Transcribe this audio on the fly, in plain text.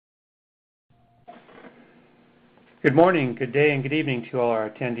Good morning, good day, and good evening to all our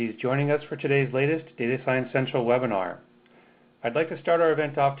attendees joining us for today's latest Data Science Central webinar. I'd like to start our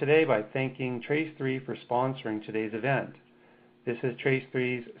event off today by thanking Trace3 for sponsoring today's event. This is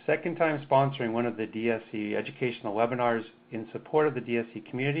Trace3's second time sponsoring one of the DSC educational webinars in support of the DSC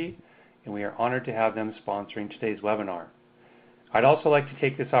community, and we are honored to have them sponsoring today's webinar. I'd also like to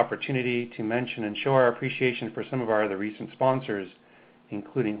take this opportunity to mention and show our appreciation for some of our other recent sponsors,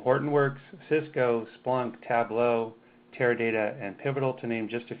 including Hortonworks, Cisco, Splunk, Tableau, Teradata, and Pivotal, to name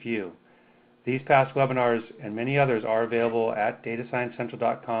just a few. These past webinars and many others are available at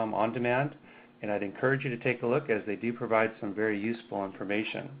datasciencecentral.com on demand, and I'd encourage you to take a look as they do provide some very useful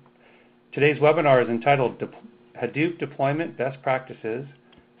information. Today's webinar is entitled Hadoop Deployment Best Practices,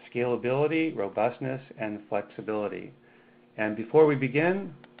 Scalability, Robustness, and Flexibility. And before we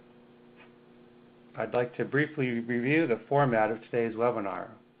begin, I'd like to briefly review the format of today's webinar.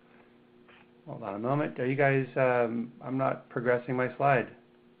 Hold on a moment. Are you guys, I'm not progressing my slide.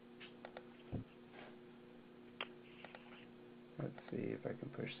 Let's see if I can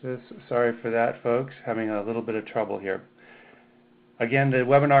push this. Sorry for that, folks. Having a little bit of trouble here. Again, the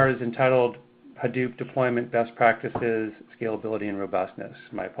webinar is entitled Hadoop Deployment Best Practices, Scalability, and Robustness.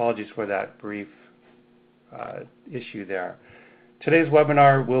 My apologies for that brief issue there. Today's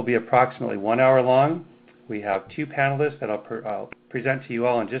webinar will be approximately 1 hour long. We have two panelists that I'll present to you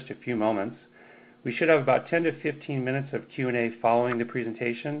all in just a few moments. We should have about 10 to 15 minutes of Q&A following the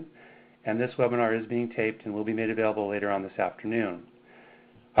presentation, and this webinar is being taped and will be made available later on this afternoon.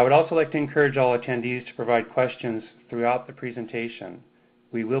 I would also like to encourage all attendees to provide questions throughout the presentation.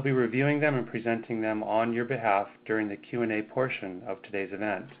 We will be reviewing them and presenting them on your behalf during the Q&A portion of today's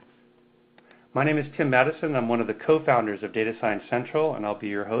event. My name is Tim Madison. I'm one of the co-founders of Data Science Central, and I'll be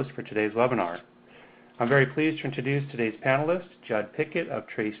your host for today's webinar. I'm very pleased to introduce today's panelists, Judd Pickett of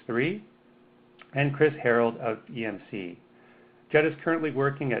Trace3 and Chris Harold of EMC. Judd is currently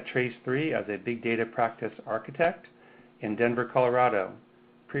working at Trace3 as a big data practice architect in Denver, Colorado.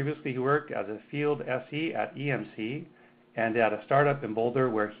 Previously, he worked as a field SE at EMC and at a startup in Boulder,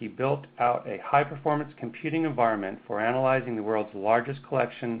 where he built out a high-performance computing environment for analyzing the world's largest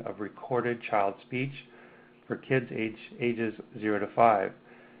collection of recorded child speech for kids ages 0 to 5.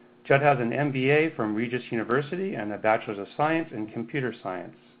 Judd has an MBA from Regis University and a Bachelor's of Science in Computer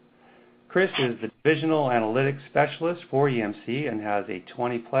Science. Chris is the Divisional Analytics Specialist for EMC and has a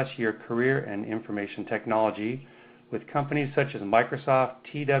 20-plus year career in information technology with companies such as Microsoft,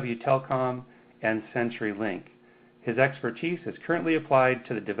 TW Telecom, and CenturyLink. His expertise is currently applied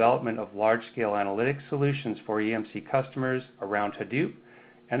to the development of large-scale analytics solutions for EMC customers around Hadoop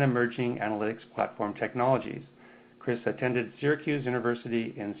and emerging analytics platform technologies. Chris attended Syracuse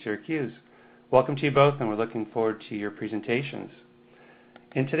University in Syracuse. Welcome to you both, and we're looking forward to your presentations.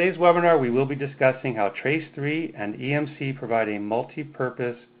 In today's webinar, we will be discussing how Trace3 and EMC provide a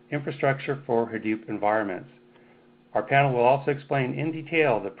multi-purpose infrastructure for Hadoop environments. Our panel will also explain in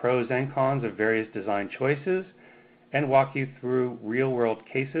detail the pros and cons of various design choices and walk you through real-world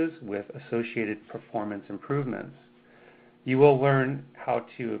cases with associated performance improvements. You will learn how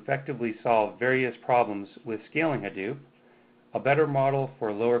to effectively solve various problems with scaling Hadoop, a better model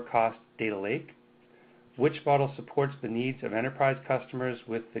for lower-cost data lake, which model supports the needs of enterprise customers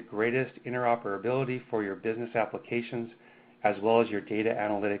with the greatest interoperability for your business applications as well as your data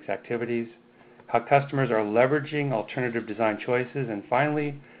analytics activities, how customers are leveraging alternative design choices, and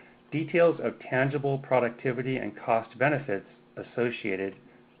finally, details of tangible productivity and cost benefits associated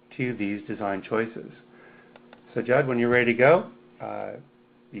to these design choices. So Judd, when you're ready to go,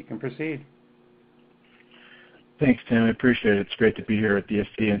 you can proceed. Thanks, Tim. I appreciate it. It's great to be here at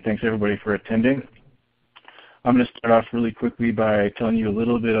DSC, and thanks everybody for attending. I'm going to start off really quickly by telling you a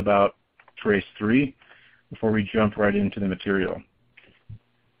little bit about Trace3 before we jump right into the material.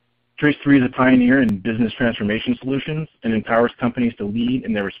 Trace3 is a pioneer in business transformation solutions and empowers companies to lead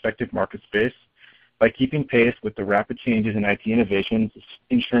in their respective market space by keeping pace with the rapid changes in IT innovations,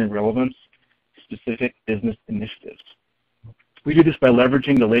 ensuring relevance to specific business initiatives. We do this by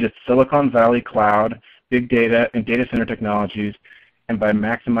leveraging the latest Silicon Valley cloud, big data, and data center technologies, and by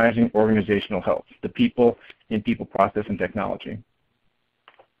maximizing organizational health, the people in people, process, and technology.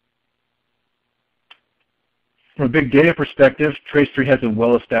 From a big data perspective, Trace3 has a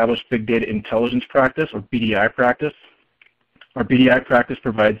well-established big data intelligence practice, or BDI practice. Our BDI practice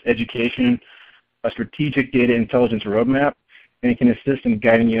provides education, a strategic data intelligence roadmap, and it can assist in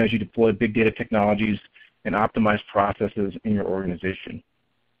guiding you as you deploy big data technologies and optimize processes in your organization.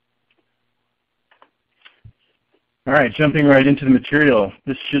 All right, jumping right into the material.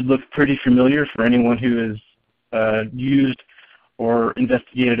 This should look pretty familiar for anyone who has used or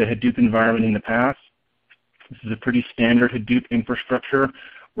investigated a Hadoop environment in the past. This is a pretty standard Hadoop infrastructure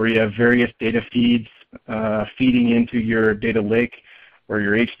where you have various data feeds feeding into your data lake or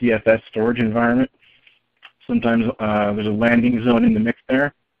your HDFS storage environment. Sometimes there's a landing zone in the mix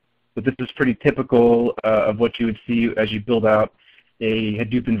there, but this is pretty typical of what you would see as you build out a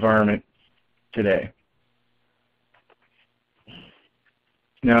Hadoop environment today.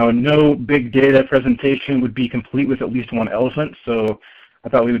 Now, no big data presentation would be complete with at least one elephant, so I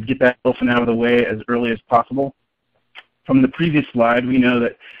thought we would get that elephant out of the way as early as possible. From the previous slide, we know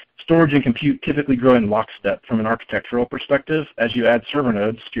that storage and compute typically grow in lockstep from an architectural perspective. As you add server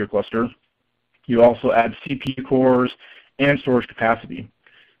nodes to your cluster, you also add CPU cores and storage capacity.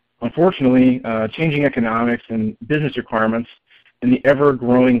 Unfortunately, changing economics and business requirements and the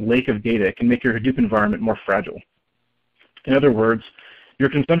ever-growing lake of data can make your Hadoop environment more fragile. In other words, your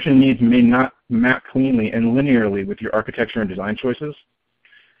consumption needs may not map cleanly and linearly with your architecture and design choices.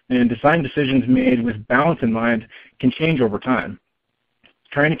 And design decisions made with balance in mind can change over time.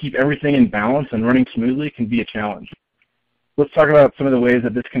 Trying to keep everything in balance and running smoothly can be a challenge. Let's talk about some of the ways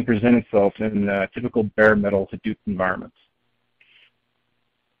that this can present itself in typical bare metal Hadoop environments.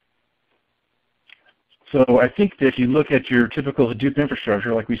 So I think that if you look at your typical Hadoop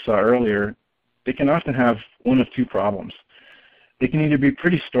infrastructure like we saw earlier, they can often have one of two problems. They can either be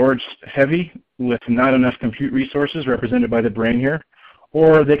pretty storage heavy with not enough compute resources represented by the brain here,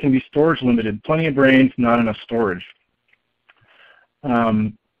 or they can be storage limited, plenty of brains, not enough storage.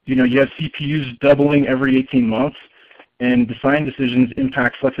 You have CPUs doubling every 18 months, and design decisions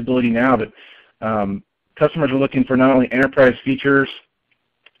impact flexibility now that customers are looking for not only enterprise features,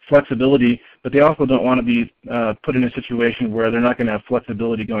 flexibility, but they also don't want to be put in a situation where they're not going to have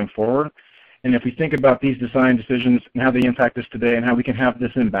flexibility going forward. And if we think about these design decisions and how they impact us today and how we can have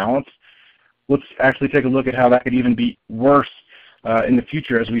this imbalance, let's actually take a look at how that could even be worse in the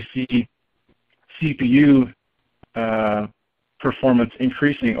future as we see CPU performance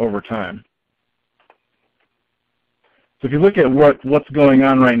increasing over time. So if you look at what's going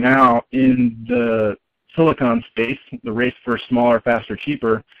on right now in the silicon space, the race for smaller, faster,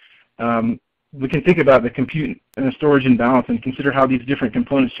 cheaper, we can think about the compute and the storage imbalance and consider how these different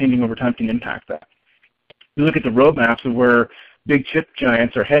components changing over time can impact that. We look at the roadmaps of where big chip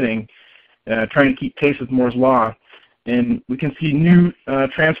giants are heading, trying to keep pace with Moore's Law, and we can see new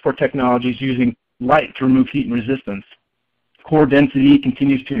transport technologies using light to remove heat and resistance. Core density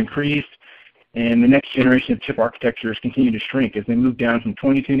continues to increase, and the next generation of chip architectures continue to shrink as they move down from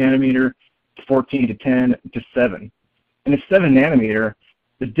 22 nanometer to 14 to 10 to 7. And at 7 nanometer,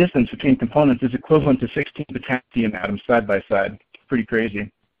 the distance between components is equivalent to 16 potassium atoms side by side. Pretty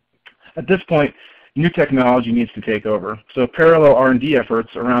crazy. At this point, new technology needs to take over. So parallel R&D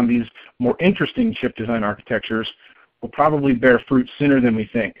efforts around these more interesting chip design architectures will probably bear fruit sooner than we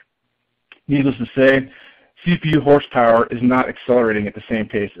think. Needless to say, CPU horsepower is not accelerating at the same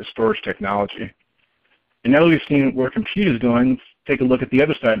pace as storage technology. And now that we've seen where compute is going, let's take a look at the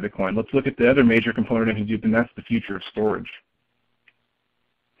other side of the coin. Let's look at the other major component of Hadoop, and that's the future of storage.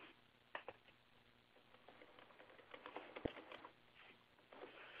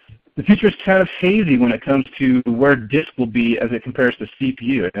 The future is kind of hazy when it comes to where disk will be as it compares to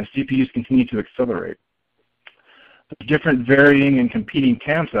CPU, as CPUs continue to accelerate. There's different varying and competing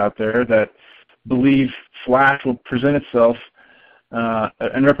camps out there that believe flash will present itself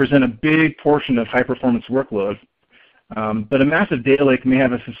and represent a big portion of high-performance workload. But a massive data lake may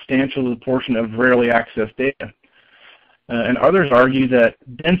have a substantial portion of rarely accessed data. And others argue that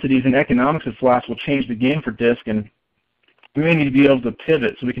densities and economics of flash will change the game for disk, and we may need to be able to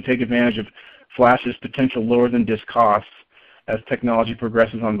pivot so we can take advantage of flash's potential lower than disk costs as technology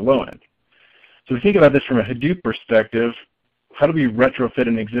progresses on the low end. So if we think about this from a Hadoop perspective, how do we retrofit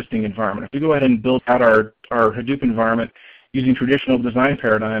an existing environment? If we go ahead and build out our Hadoop environment using traditional design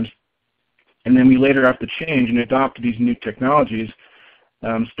paradigms, and then we later have to change and adopt these new technologies,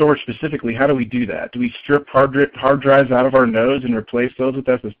 storage specifically, how do we do that? Do we strip hard drives out of our nodes and replace those with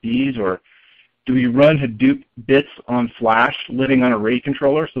SSDs, or do we run Hadoop bits on flash living on a RAID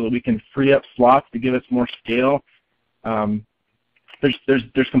controller so that we can free up slots to give us more scale?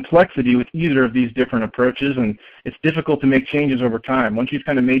 There's complexity with either of these different approaches, and it's difficult to make changes over time. Once you've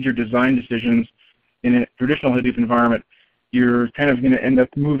kind of made your design decisions in a traditional Hadoop environment, you're kind of going to end up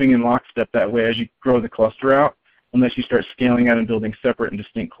moving in lockstep that way as you grow the cluster out, unless you start scaling out and building separate and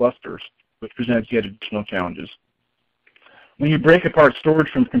distinct clusters, which presents yet additional challenges. When you break apart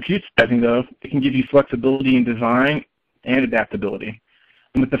storage from compute sizing, though, it can give you flexibility in design and adaptability.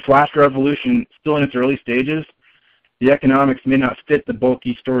 And with the flash revolution still in its early stages, the economics may not fit the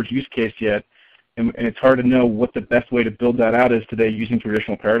bulky storage use case yet, and it's hard to know what the best way to build that out is today using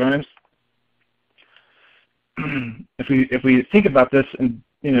traditional paradigms. if we think about this in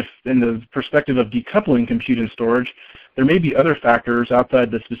the perspective of decoupling compute and storage, there may be other factors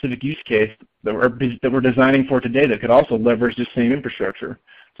outside the specific use case that we're designing for today that could also leverage the same infrastructure.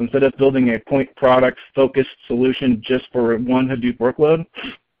 So instead of building a point product focused solution just for one Hadoop workload,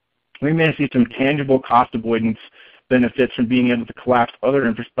 we may see some tangible cost avoidance benefits from being able to collapse other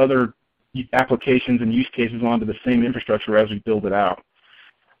applications and use cases onto the same infrastructure as we build it out.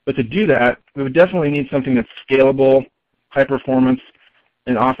 But to do that, we would definitely need something that's scalable, high performance,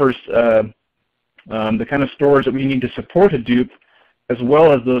 and offers the kind of storage that we need to support Hadoop, as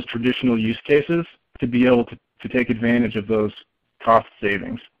well as those traditional use cases to be able to take advantage of those cost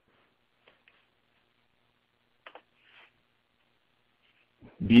savings.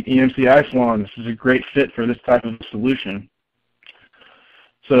 Beat EMC Isilon. This is a great fit for this type of solution.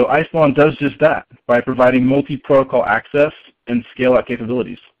 So Isilon does just that by providing multi-protocol access and scale-out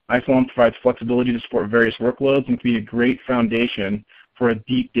capabilities. Isilon provides flexibility to support various workloads and can be a great foundation for a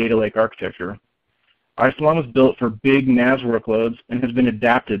deep data lake architecture. Isilon was built for big NAS workloads and has been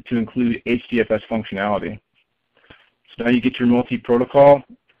adapted to include HDFS functionality. So now you get your multi-protocol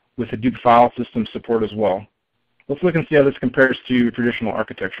with Hadoop file system support as well. Let's look and see how this compares to traditional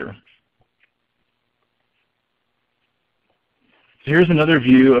architecture. So here's another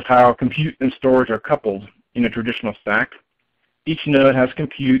view of how compute and storage are coupled in a traditional stack. Each node has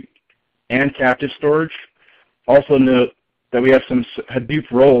compute and captive storage. Also note that we have some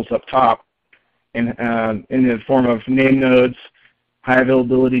Hadoop roles up top in the form of name nodes, high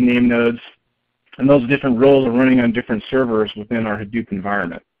availability name nodes, and those different roles are running on different servers within our Hadoop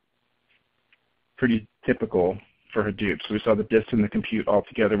environment. Pretty typical for Hadoop. So we saw the disk and the compute all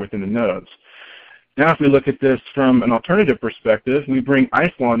together within the nodes. Now if we look at this from an alternative perspective, we bring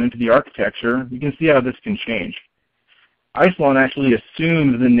Isilon into the architecture, you can see how this can change. Isilon actually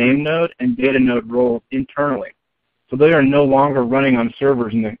assumes the name node and data node roles internally. So they are no longer running on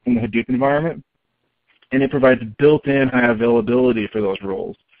servers in the Hadoop environment, and it provides built-in high availability for those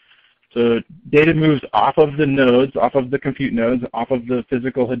roles. So data moves off of the nodes, off of the compute nodes, off of the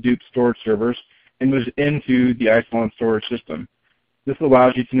physical Hadoop storage servers, and moves into the Isilon storage system. This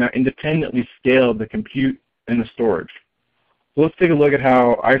allows you to now independently scale the compute and the storage. So let's take a look at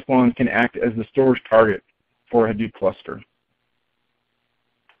how Isilon can act as the storage target for a Hadoop cluster.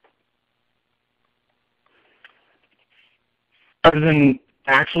 Rather than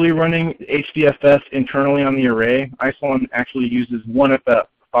actually running HDFS internally on the array, Isilon actually uses 1FS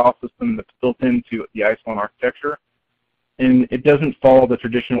file system that's built into the Isilon architecture, and it doesn't follow the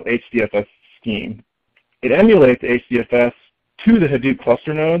traditional HDFS scheme. It emulates HDFS to the Hadoop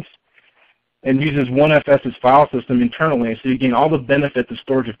cluster nodes and uses 1FS's file system internally, so you gain all the benefits of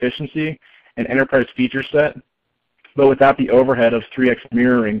storage efficiency and enterprise feature set, but without the overhead of 3x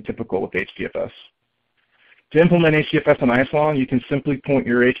mirroring typical with HDFS. To implement HDFS on Isilon, you can simply point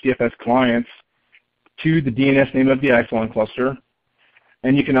your HDFS clients to the DNS name of the Isilon cluster,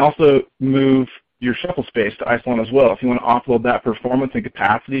 and you can also move your shuffle space to Isilon as well if you want to offload that performance and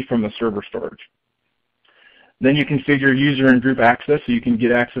capacity from the server storage. Then you configure user and group access so you can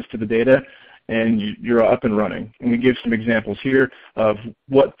get access to the data, and you're up and running. And we give some examples here of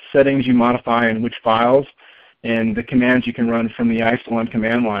what settings you modify and which files, and the commands you can run from the Isilon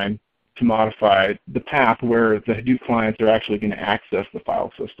command line to modify the path where the Hadoop clients are actually going to access the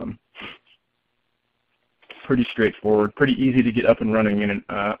file system. Pretty straightforward, pretty easy to get up and running in an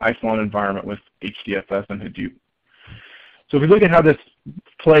Isilon environment with HDFS and Hadoop. So if we look at how this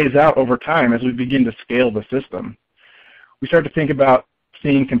plays out over time as we begin to scale the system, we start to think about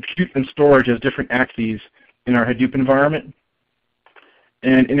seeing compute and storage as different axes in our Hadoop environment.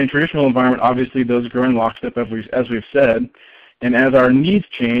 And in a traditional environment, obviously those grow in lockstep as we've said, and as our needs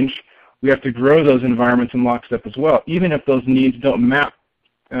change, we have to grow those environments in lockstep as well, even if those needs don't map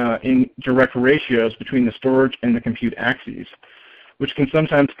in direct ratios between the storage and the compute axes, which can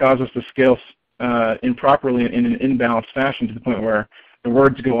sometimes cause us to scale improperly in an imbalanced fashion to the point where the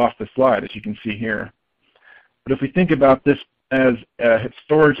words go off the slide, as you can see here. But if we think about this as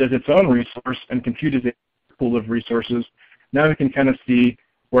storage as its own resource and compute as a pool of resources, now we can kind of see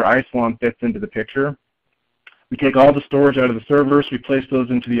where Isilon fits into the picture. We take all the storage out of the servers, we place those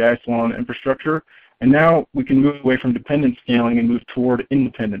into the Isilon infrastructure, and now we can move away from dependent scaling and move toward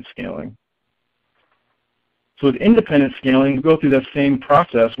independent scaling. So with independent scaling, we go through that same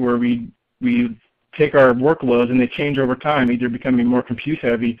process where we take our workloads and they change over time, either becoming more compute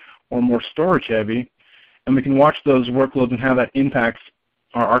heavy or more storage heavy, and we can watch those workloads and how that impacts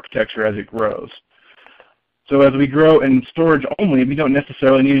our architecture as it grows. So as we grow in storage only, we don't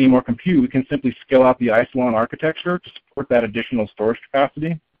necessarily need any more compute. We can simply scale out the Isilon architecture to support that additional storage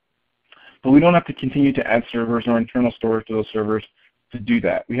capacity. But we don't have to continue to add servers or internal storage to those servers to do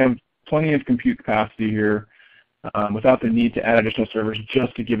that. We have plenty of compute capacity here without the need to add additional servers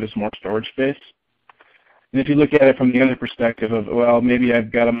just to give us more storage space. And if you look at it from the other perspective of, well, maybe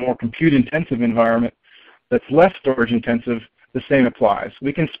I've got a more compute-intensive environment that's less storage-intensive, the same applies.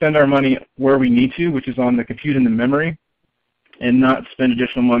 We can spend our money where we need to, which is on the compute and the memory, and not spend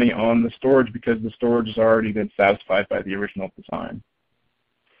additional money on the storage because the storage has already been satisfied by the original design.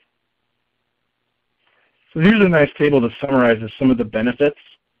 So here's a nice table that summarizes some of the benefits.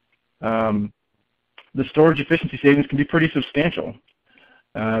 The storage efficiency savings can be pretty substantial.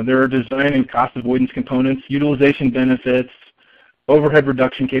 There are design and cost avoidance components, utilization benefits, overhead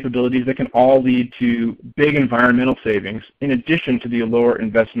reduction capabilities that can all lead to big environmental savings in addition to the lower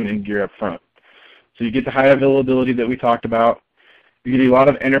investment in gear up front. So you get the high availability that we talked about. You get a lot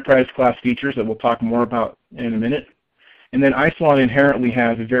of enterprise class features that we'll talk more about in a minute. And then Isilon inherently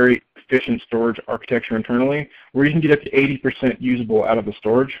has a very efficient storage architecture internally where you can get up to 80% usable out of the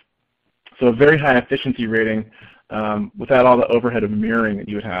storage. So a very high efficiency rating without all the overhead of mirroring that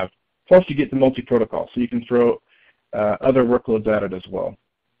you would have. Plus you get the multi-protocol, so you can throw other workloads at it as well.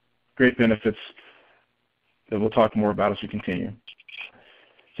 Great benefits that we'll talk more about as we continue.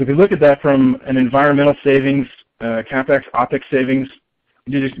 So if you look at that from an environmental savings, CapEx, OpEx savings,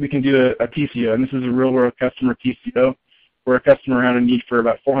 we can do a TCO, and this is a real-world customer TCO, where a customer had a need for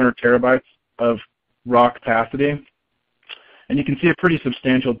about 400 terabytes of raw capacity. And you can see a pretty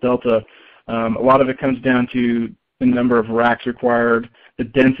substantial delta. A lot of it comes down to the number of racks required, the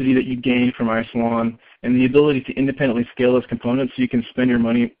density that you gain from Isilon, and the ability to independently scale those components so you can spend your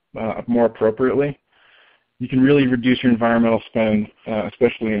money more appropriately. You can really reduce your environmental spend,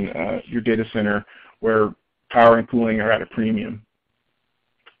 especially in your data center where power and cooling are at a premium.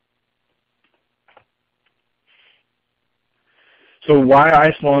 So why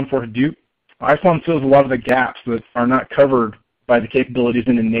Isilon for Hadoop? Isilon fills a lot of the gaps that are not covered by the capabilities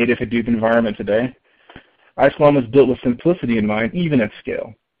in the native Hadoop environment today. Isilon was built with simplicity in mind, even at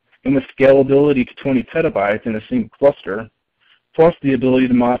scale. And with scalability to 20 petabytes in a single cluster, plus the ability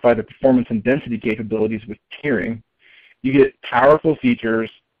to modify the performance and density capabilities with tiering, you get powerful features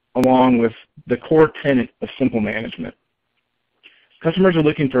along with the core tenet of simple management. Customers are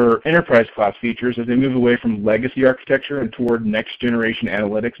looking for enterprise class features as they move away from legacy architecture and toward next generation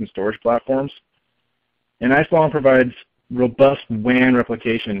analytics and storage platforms. And Isilon provides robust WAN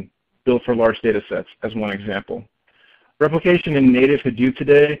replication built for large data sets as one example. Replication in native Hadoop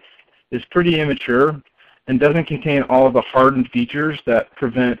today is pretty immature and doesn't contain all of the hardened features that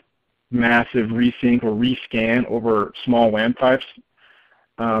prevent massive resync or rescan over small WAN pipes.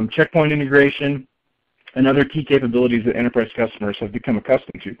 Checkpoint integration, and other key capabilities that enterprise customers have become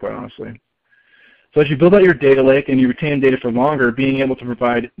accustomed to, quite honestly. So as you build out your data lake and you retain data for longer, being able to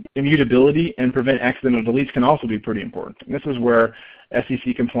provide immutability and prevent accidental deletes can also be pretty important. And this is where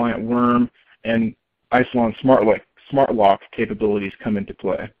SEC-compliant Worm and Isilon Smart Lock capabilities come into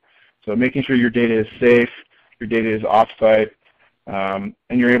play. So making sure your data is safe, your data is offsite, and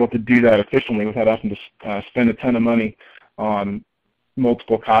you're able to do that efficiently without having to spend a ton of money on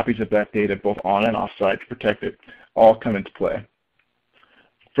multiple copies of that data, both on and off-site, to protect it, all come into play.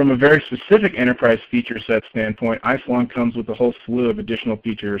 From a very specific enterprise feature set standpoint, Isilon comes with a whole slew of additional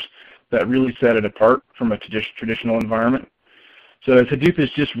features that really set it apart from a traditional environment. So as Hadoop is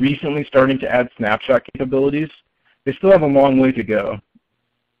just recently starting to add snapshot capabilities, they still have a long way to go.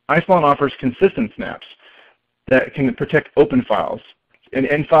 Isilon offers consistent snaps that can protect open files and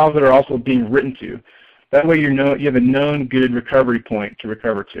files that are also being written to. That way you have a known good recovery point to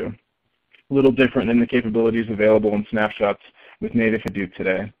recover to. A little different than the capabilities available in snapshots with native Hadoop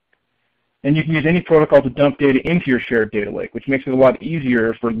today. And you can use any protocol to dump data into your shared data lake, which makes it a lot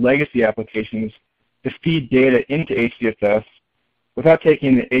easier for legacy applications to feed data into HDFS without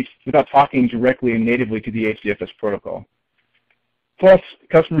talking directly and natively to the HDFS protocol. Plus,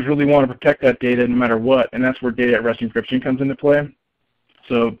 customers really want to protect that data no matter what, and that's where data at rest encryption comes into play.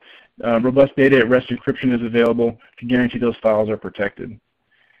 So robust data at rest encryption is available to guarantee those files are protected.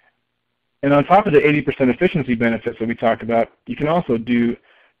 And on top of the 80% efficiency benefits that we talked about, you can also do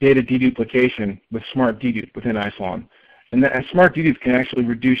data deduplication with smart dedupe within Isilon. And smart dedupe can actually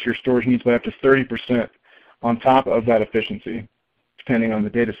reduce your storage needs by up to 30% on top of that efficiency, depending on the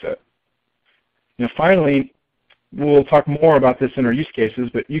data set. Now finally, we'll talk more about this in our use cases,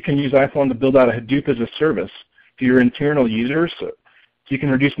 but you can use Isilon to build out a Hadoop as a service to your internal users, so you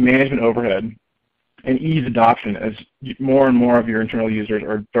can reduce management overhead and ease adoption as more and more of your internal users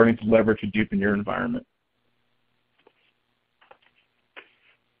are starting to leverage Hadoop in your environment.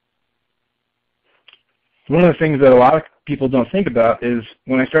 One of the things that a lot of people don't think about is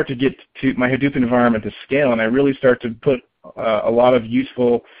when I start to get to my Hadoop environment to scale and I really start to put a lot of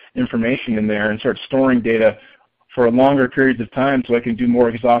useful information in there and start storing data for longer periods of time so I can do more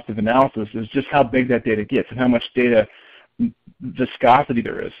exhaustive analysis, is just how big that data gets and how much data viscosity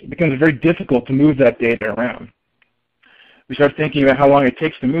there is. It becomes very difficult to move that data around. We start thinking about how long it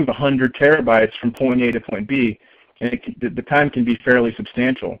takes to move 100 terabytes from point A to point B, and the time can be fairly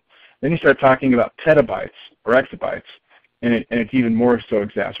substantial. Then you start talking about petabytes or exabytes, and it's even more so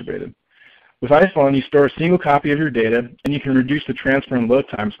exacerbated. With Isilon, you store a single copy of your data, and you can reduce the transfer and load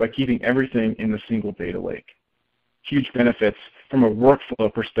times by keeping everything in the single data lake. Huge benefits from a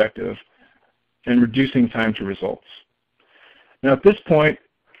workflow perspective and reducing time to results. Now at this point,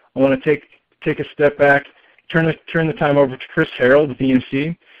 I want to take a step back, turn the time over to Chris Harold with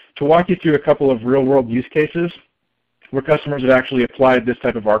EMC to walk you through a couple of real-world use cases where customers have actually applied this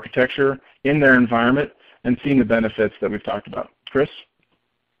type of architecture in their environment and seen the benefits that we've talked about. Chris?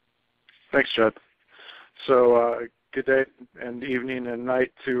 Thanks, Judd. So good day and evening and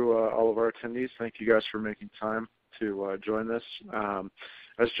night to all of our attendees. Thank you guys for making time to join this.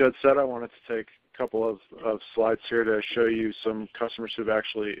 As Judd said, I wanted to take a couple of slides here to show you some customers who've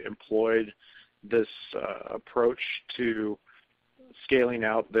actually employed this approach to scaling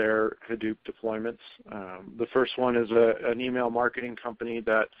out their Hadoop deployments. The first one is an email marketing company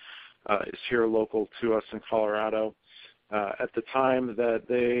that is here local to us in Colorado. At the time that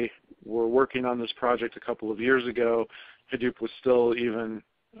they were working on this project a couple of years ago, Hadoop was still even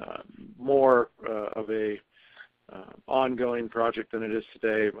more of a ongoing project than it is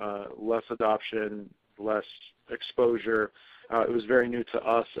today. Less adoption, less exposure. It was very new to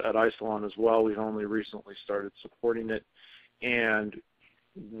us at Isilon as well. We've only recently started supporting it. And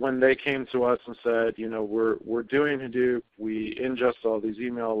when they came to us and said, you know, we're doing Hadoop, we ingest all these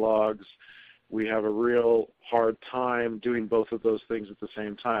email logs, we have a real hard time doing both of those things at the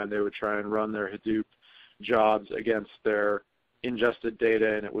same time. They would try and run their Hadoop jobs against their ingested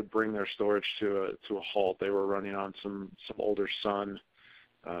data, and it would bring their storage to a halt. They were running on some older Sun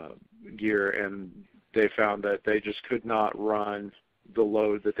gear, and they found that they just could not run the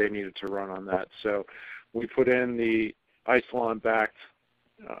load that they needed to run on that. So we put in the Isilon-backed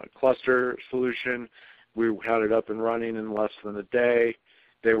cluster solution. We had it up and running in less than a day.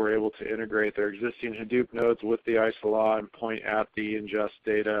 They were able to integrate their existing Hadoop nodes with the Isilon, point at the ingest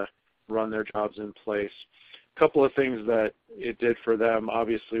data, run their jobs in place. A couple of things that it did for them,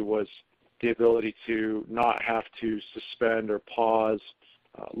 obviously, was the ability to not have to suspend or pause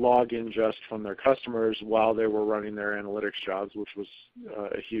log ingest from their customers while they were running their analytics jobs, which was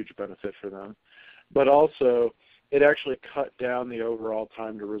a huge benefit for them. But also, it actually cut down the overall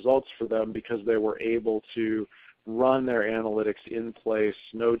time to results for them because they were able to run their analytics in place,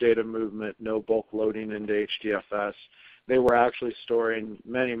 no data movement, no bulk loading into HDFS. They were actually storing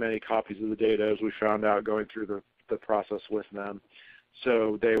many, many copies of the data, as we found out going through the process with them.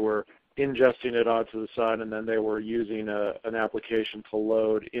 So they were ingesting it onto the Sun, and then they were using an application to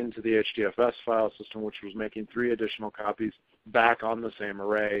load into the HDFS file system, which was making 3 additional copies back on the same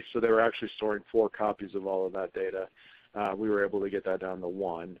array. So they were actually storing 4 copies of all of that data. We were able to get that down to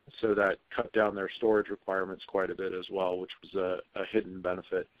 1. So that cut down their storage requirements quite a bit as well, which was a hidden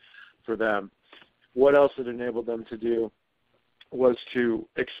benefit for them. What else it enabled them to do was to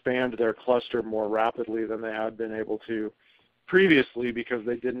expand their cluster more rapidly than they had been able to previously, because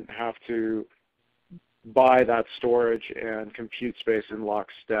they didn't have to buy that storage and compute space in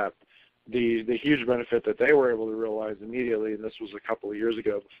lockstep. The huge benefit that they were able to realize immediately, and this was a couple of years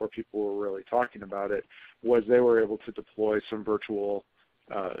ago before people were really talking about it, was they were able to deploy some virtual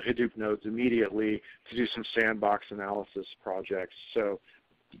Hadoop nodes immediately to do some sandbox analysis projects. So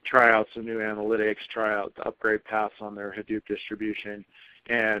try out some new analytics, try out the upgrade paths on their Hadoop distribution,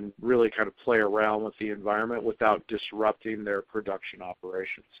 and really kind of play around with the environment without disrupting their production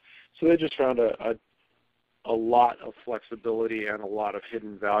operations. So they just found a lot of flexibility and a lot of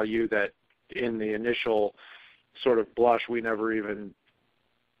hidden value that in the initial sort of blush we never even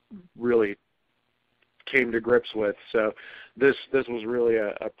really came to grips with. So this was really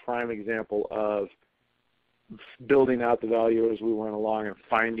a prime example of building out the value as we went along and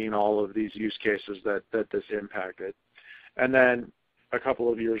finding all of these use cases that this impacted. And then a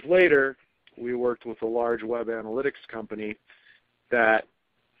couple of years later, we worked with a large web analytics company that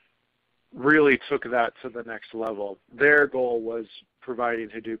really took that to the next level. Their goal was providing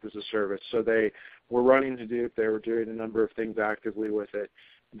Hadoop as a service. So they were running Hadoop. They were doing a number of things actively with it.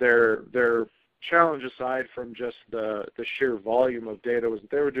 Their challenge, aside from just the sheer volume of data, was that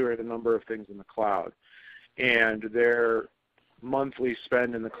they were doing a number of things in the cloud. And their monthly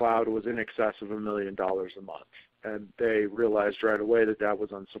spend in the cloud was in excess of $1 million a month. And they realized right away that that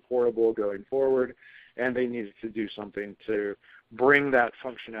was unsupportable going forward, and they needed to do something to bring that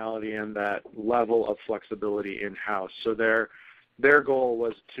functionality and that level of flexibility in-house. So their goal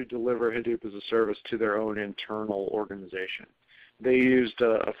was to deliver Hadoop as a service to their own internal organization. They used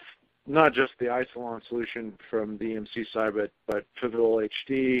not just the Isilon solution from the EMC side, but Pivotal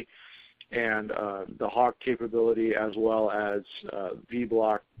HD and the Hawk capability, as well as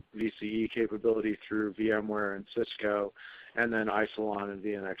vBlock VCE capability through VMware and Cisco, and then Isilon and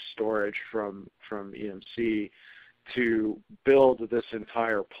VNX storage from EMC to build this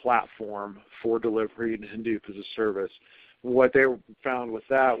entire platform for delivering Hadoop as a service. What they found with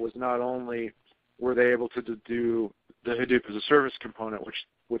that was not only were they able to do the Hadoop as a service component,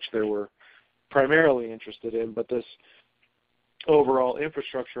 which they were primarily interested in, but this overall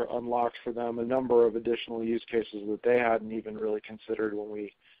infrastructure unlocked for them a number of additional use cases that they hadn't even really considered when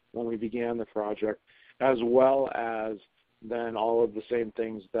we began the project, as well as then all of the same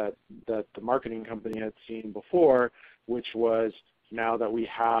things that the marketing company had seen before, which was now that we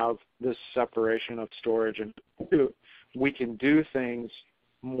have this separation of storage and compute, we can do things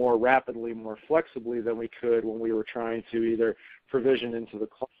more rapidly, more flexibly than we could when we were trying to either provision into the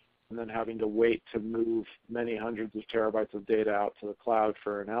cloud and then having to wait to move many hundreds of terabytes of data out to the cloud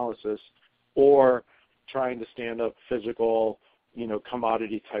for analysis, or trying to stand up physical,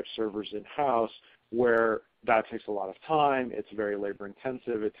 commodity type servers in-house, where that takes a lot of time, it's very labor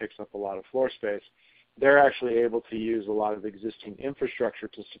intensive, it takes up a lot of floor space. They're actually able to use a lot of existing infrastructure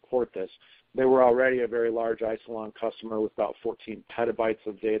to support this. They were already a very large Isilon customer with about 14 petabytes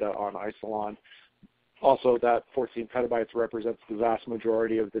of data on Isilon. Also, that 14 petabytes represents the vast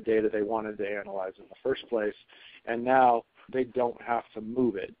majority of the data they wanted to analyze in the first place. And now they don't have to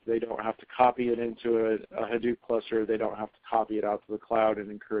move it. They don't have to copy it into a Hadoop cluster. They don't have to copy it out to the cloud and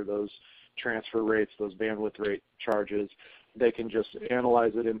incur those transfer rates, those bandwidth rate charges. They can just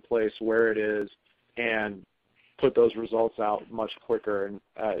analyze it in place where it is and put those results out much quicker.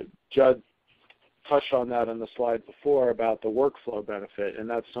 And Judd touched on that on the slide before about the workflow benefit, and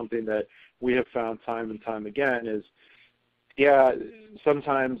that's something that we have found time and time again is,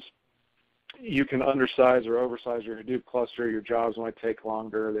 sometimes you can undersize or oversize your Hadoop cluster, your jobs might take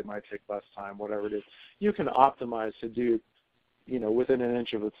longer, they might take less time, whatever it is. You can optimize Hadoop, within an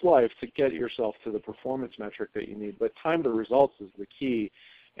inch of its life to get yourself to the performance metric that you need, but time to results is the key,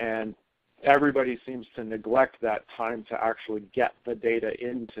 and everybody seems to neglect that time to actually get the data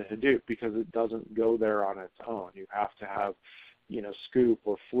into Hadoop because it doesn't go there on its own. You have to have, Scoop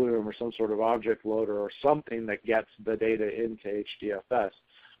or Flume or some sort of object loader or something that gets the data into HDFS,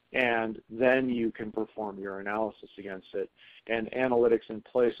 and then you can perform your analysis against it. And analytics in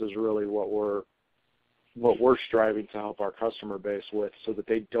place is really what we're striving to help our customer base with, so that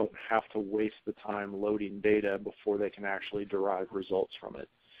they don't have to waste the time loading data before they can actually derive results from it.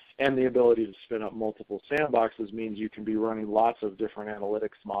 And the ability to spin up multiple sandboxes means you can be running lots of different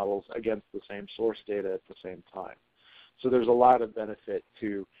analytics models against the same source data at the same time. So there's a lot of benefit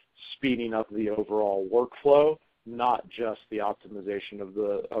to speeding up the overall workflow, not just the optimization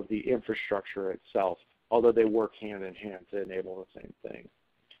of the infrastructure itself, although they work hand in hand to enable the same thing.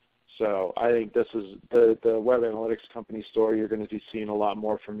 So I think this is the web analytics company story. You're going to be seeing a lot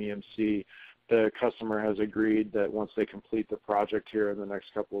more from EMC. The customer has agreed that once they complete the project here in the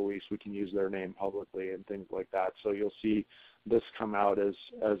next couple of weeks, we can use their name publicly and things like that. So you'll see this come out as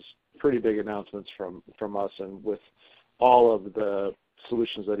pretty big announcements from us, and with all of the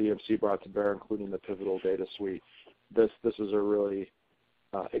solutions that EMC brought to bear, including the Pivotal Data Suite. This is a really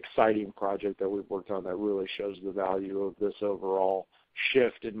exciting project that we've worked on that really shows the value of this overall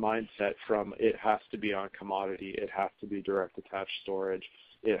shift in mindset from it has to be on commodity, it has to be direct attached storage,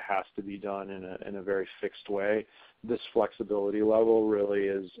 it has to be done in a very fixed way. This flexibility level really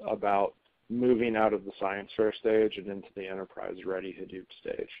is about moving out of the science fair stage and into the enterprise-ready Hadoop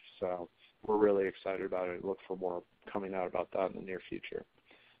stage. So we're really excited about it and look for more coming out about that in the near future.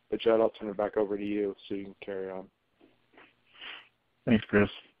 But Judd, I'll turn it back over to you so you can carry on. Thanks, Chris.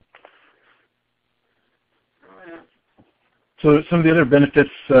 So some of the other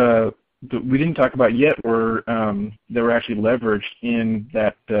benefits that we didn't talk about yet were that were actually leveraged in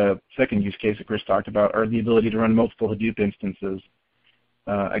that second use case that Chris talked about are the ability to run multiple Hadoop instances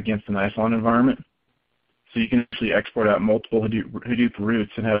against an Isilon environment. So you can actually export out multiple Hadoop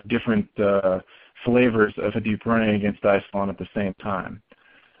roots and have different flavors of Hadoop running against Isilon at the same time.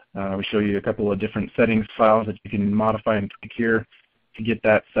 We show you a couple of different settings files that you can modify and tweak here to get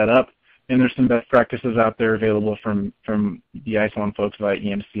that set up. And there's some best practices out there available from the Isilon folks via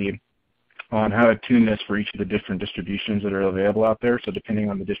EMC on how to tune this for each of the different distributions that are available out there. So depending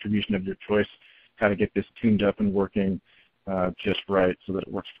on the distribution of your choice, how to get this tuned up and working just right so that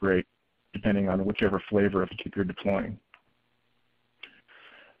it works great, depending on whichever flavor of Hadoop you're deploying.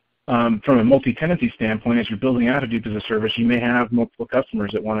 From a multi-tenancy standpoint, as you're building out Hadoop as a service, you may have multiple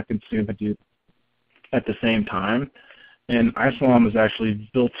customers that want to consume Hadoop at the same time. And Isilon was actually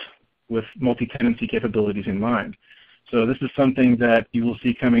built with multi-tenancy capabilities in mind. So this is something that you will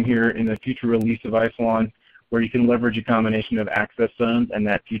see coming here in the future release of Isilon, where you can leverage a combination of access zones and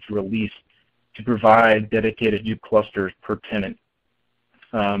that future release to provide dedicated Hadoop clusters per tenant.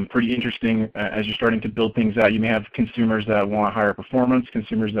 Pretty interesting as you're starting to build things out. You may have consumers that want higher performance,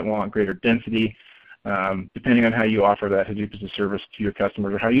 consumers that want greater density. Depending on how you offer that Hadoop as a service to your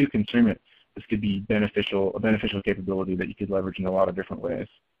customers or how you consume it, this could be a beneficial capability that you could leverage in a lot of different ways.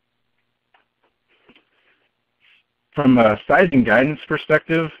 From a sizing guidance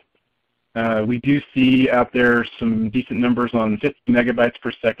perspective, we do see out there some decent numbers on 50 megabytes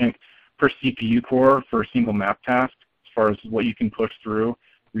per second per CPU core for a single map task as far as what you can push through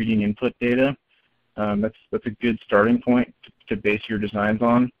reading input data. That's a good starting point to base your designs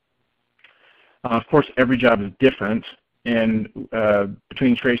on. Of course, every job is different, and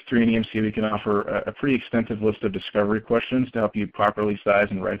between Trace3 and EMC, we can offer a pretty extensive list of discovery questions to help you properly size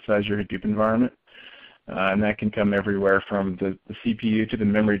and right-size your Hadoop environment. And that can come everywhere from the CPU to the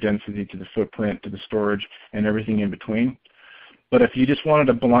memory density to the footprint to the storage and everything in between. But if you just wanted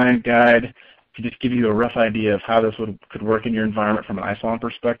a blind guide to just give you a rough idea of how this could work in your environment from an Isilon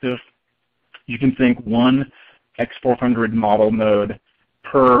perspective, you can think one X400 model node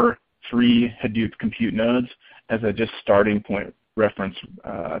per 3 Hadoop compute nodes as a just starting point reference.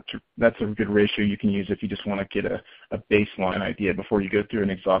 That's a good ratio you can use if you just want to get a baseline idea before you go through an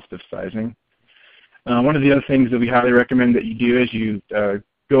exhaustive sizing. One of the other things that we highly recommend that you do as you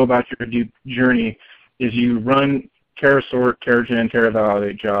go about your Hadoop journey is you run TerraSort, TerraGen,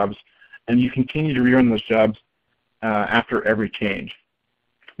 TerraValidate jobs, and you continue to rerun those jobs after every change.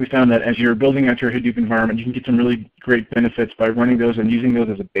 We found that as you're building out your Hadoop environment, you can get some really great benefits by running those and using those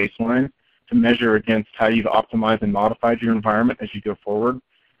as a baseline to measure against how you've optimized and modified your environment as you go forward.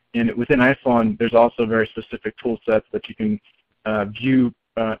 And within Isilon, there's also very specific tool sets that you can view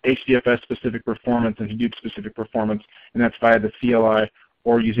HDFS-specific performance and Hadoop-specific performance, and that's via the CLI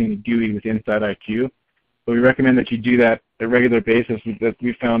or using the GUI with Inside IQ. But we recommend that you do that on a regular basis. That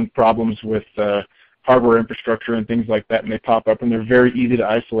we found problems with hardware infrastructure and things like that, and they pop up, and they're very easy to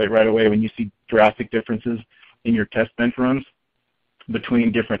isolate right away when you see drastic differences in your test bench runs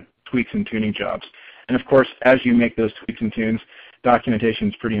between different tweaks and tuning jobs. And of course, as you make those tweaks and tunes, documentation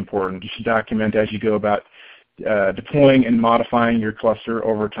is pretty important. You should document as you go about deploying and modifying your cluster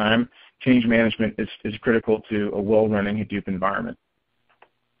over time. Change management is critical to a well-running Hadoop environment.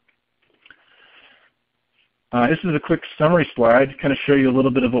 This is a quick summary slide to kind of show you a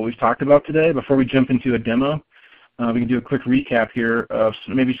little bit of what we've talked about today. Before we jump into a demo, we can do a quick recap here of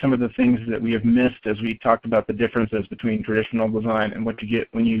maybe some of the things that we have missed as we talked about the differences between traditional design and what you get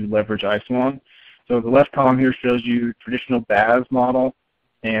when you leverage Isilon. So the left column here shows you traditional BAS model,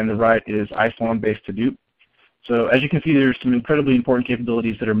 and the right is Isilon-based Hadoop. So as you can see, there's some incredibly important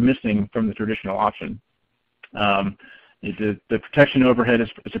capabilities that are missing from the traditional option. The protection overhead is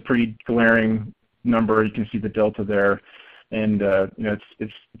a pretty glaring number. You can see the delta there, and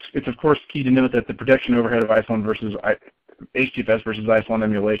it's of course key to note that the protection overhead of Isilon versus HDFS versus Isilon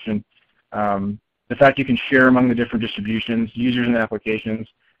emulation, the fact you can share among the different distributions, users and applications,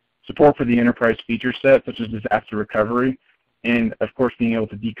 support for the enterprise feature set such as disaster recovery, and of course being able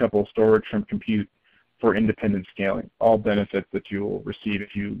to decouple storage from compute for independent scaling, all benefits that you will receive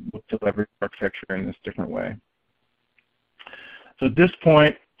if you look to leverage architecture in this different way. So at this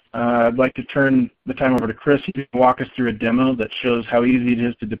point, I'd like to turn the time over to Chris. He can walk us through a demo that shows how easy it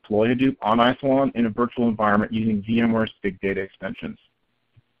is to deploy Hadoop on Isilon in a virtual environment using VMware's big data extensions.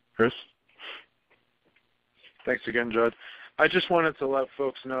 Chris? Thanks again, Judd. I just wanted to let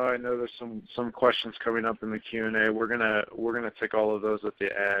folks know, I know there's some questions coming up in the Q&A. We're gonna take all of those at the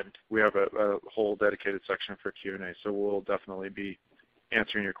end. We have a whole dedicated section for Q&A, so we'll definitely be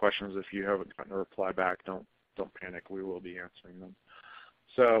answering your questions. If you haven't gotten a reply back, don't panic. We will be answering them.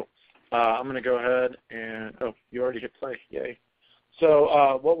 So I'm going to go ahead and, oh, you already hit play, yay.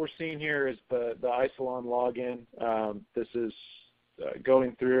 So what we're seeing here is the Isilon login. This is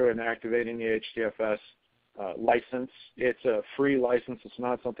going through and activating the HDFS license. It's a free license. It's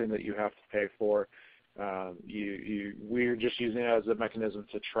not something that you have to pay for. We're just using it as a mechanism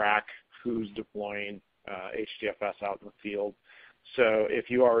to track who's deploying HDFS out in the field. So if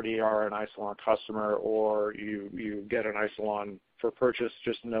you already are an Isilon customer or you get an Isilon for purchase,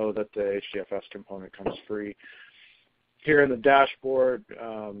 just know that the HDFS component comes free. Here in the dashboard,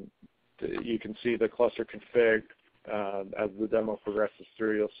 you can see the cluster config. As the demo progresses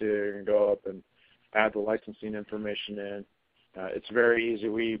through, you'll see you can go up and add the licensing information in. It's very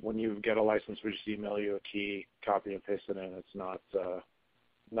easy. When you get a license, we just email you a key, copy and paste it in. It's not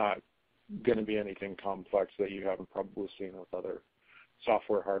going to be anything complex that you haven't probably seen with other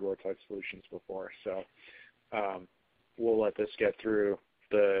software, hardware type solutions before. So we'll let this get through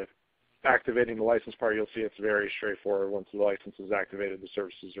the activating the license part. You'll see it's very straightforward. Once the license is activated, the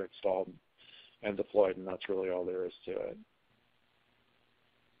services are installed and deployed, and that's really all there is to it.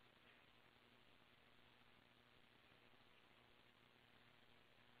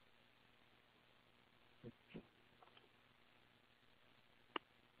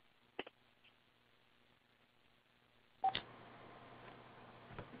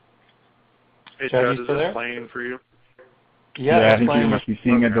 Hey, Chad, is this playing for you? Yeah, I think you must be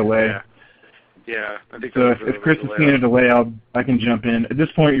seeing a delay. Yeah, I think so. If Chris is seeing a delay, I can jump in. At this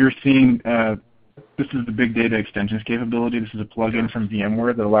point, you're seeing this is the Big Data Extensions capability. This is a plugin from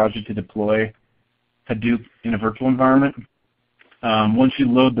VMware that allows you to deploy Hadoop in a virtual environment. Once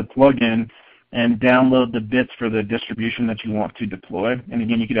you load the plugin and download the bits for the distribution that you want to deploy, and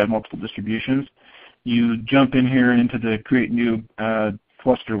again, you could have multiple distributions, you jump in here into the Create New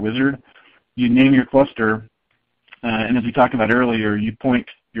Cluster Wizard. You name your cluster, and as we talked about earlier, you point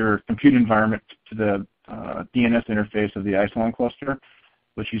your compute environment to the DNS interface of the Isilon cluster,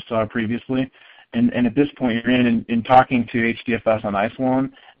 which you saw previously. And at this point, you're in talking to HDFS on Isilon,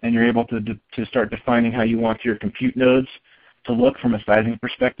 and you're able to start defining how you want your compute nodes to look from a sizing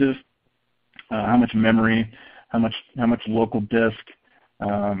perspective, how much memory, how much local disk,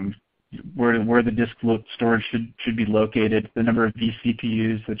 where the disk storage should be located, the number of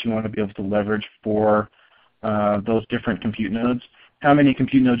vCPUs that you want to be able to leverage for those different compute nodes, how many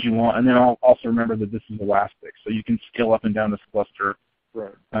compute nodes you want, and then also remember that this is elastic, so you can scale up and down this cluster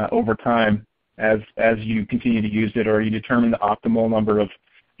over time as you continue to use it, or you determine the optimal number of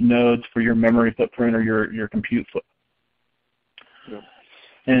nodes for your memory footprint or your compute footprint.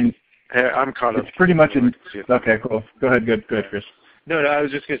 Yeah. And hey, I'm caught up. It's pretty much okay, cool. Go ahead, Chris. No, I was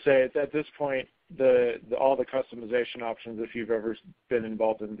just going to say, at this point, all the customization options, if you've ever been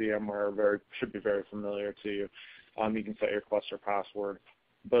involved in VMware, should be very familiar to you. You can set your cluster password.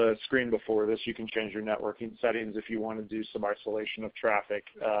 The screen before this, you can change your networking settings if you want to do some isolation of traffic,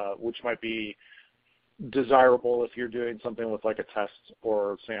 which might be desirable if you're doing something with like a test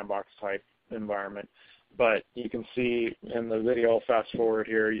or sandbox type environment. But you can see in the video, I'll fast forward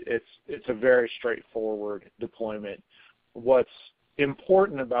here, it's a very straightforward deployment. What's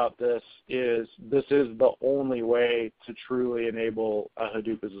important about this is the only way to truly enable a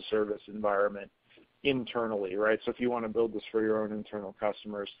Hadoop as a service environment internally, right? So if you want to build this for your own internal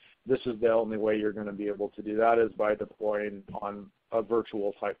customers, this is the only way you're going to be able to do that, is by deploying on a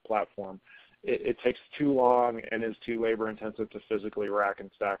virtual type platform. It takes too long and is too labor intensive to physically rack and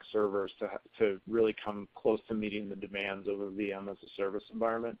stack servers to really come close to meeting the demands of a VM as a service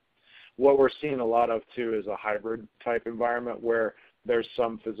environment. What we're seeing a lot of too is a hybrid type environment where there's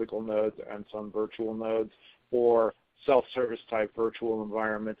some physical nodes and some virtual nodes, or self-service type virtual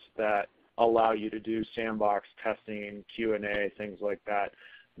environments that allow you to do sandbox testing, Q&A, things like that.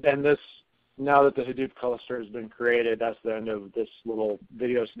 And now that the Hadoop cluster has been created, that's the end of this little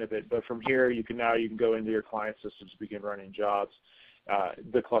video snippet. But from here, you can go into your client systems, begin running jobs.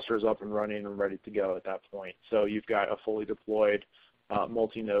 The cluster is up and running and ready to go at that point. So you've got a fully deployed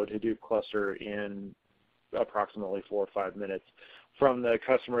multi-node Hadoop cluster in approximately 4 or 5 minutes. From the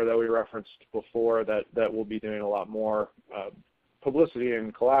customer that we referenced before that will be doing a lot more publicity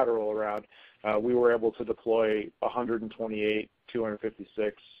and collateral around, we were able to deploy 128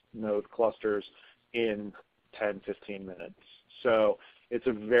 256 node clusters in 10-15 minutes. So it's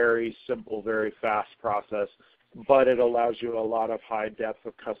a very simple, very fast process, but it allows you a lot of high depth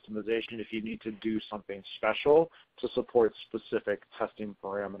of customization if you need to do something special to support specific testing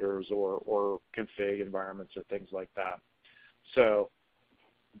parameters or config environments or things like that. So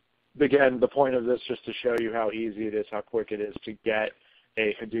again, the point of this is just to show you how easy it is, how quick it is to get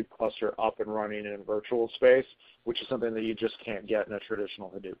a Hadoop cluster up and running in virtual space, which is something that you just can't get in a traditional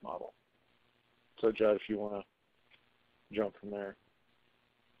Hadoop model. So Judd, if you want to jump from there.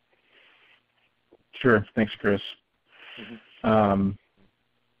 Sure. Thanks, Chris. So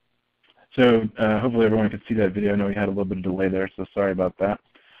hopefully everyone could see that video. I know we had a little bit of delay there, so sorry about that.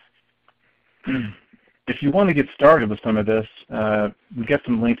 If you want to get started with some of this, we've got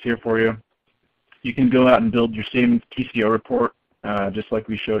some links here for you. You can go out and build your same TCO report, just like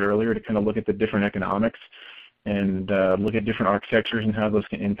we showed earlier, to kind of look at the different economics and look at different architectures and how those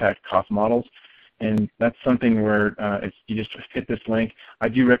can impact cost models. And that's something where you just hit this link. I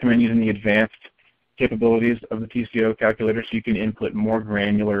do recommend using the advanced capabilities of the TCO calculator so you can input more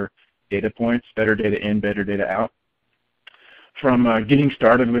granular data points, better data in, better data out. From getting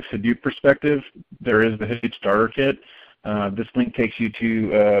started with Hadoop perspective, there is the Hadoop Starter Kit. This link takes you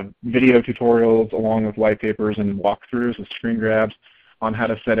to video tutorials along with white papers and walkthroughs with screen grabs on how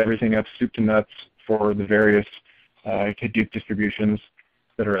to set everything up soup to nuts for the various Hadoop distributions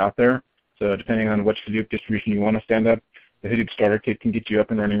that are out there. So depending on which Hadoop distribution you want to stand up, the Hadoop Starter Kit can get you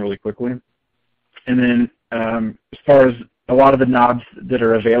up and running really quickly. And then as far as a lot of the knobs that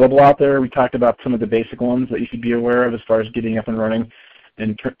are available out there, we talked about some of the basic ones that you should be aware of as far as getting up and running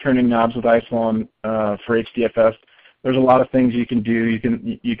and turning knobs with Isilon for HDFS. There's a lot of things you can do.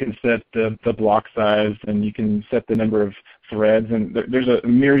 You can set the block size, and you can set the number of threads, and there's a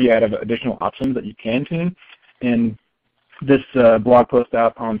myriad of additional options that you can tune. And this blog post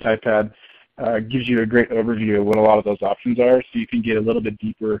out on TypePad gives you a great overview of what a lot of those options are, so you can get a little bit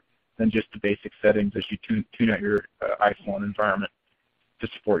deeper than just the basic settings as you tune out your Isilon environment to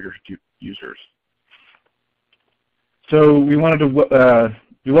support your Hadoop users. So we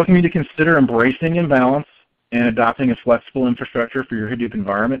welcome you to consider embracing imbalance and adopting a flexible infrastructure for your Hadoop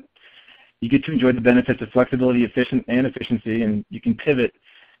environment. You get to enjoy the benefits of flexibility, efficiency, and you can pivot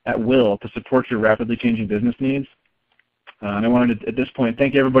at will to support your rapidly changing business needs. And I wanted to, at this point,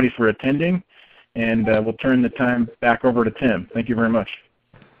 thank everybody for attending, and we'll turn the time back over to Tim. Thank you very much.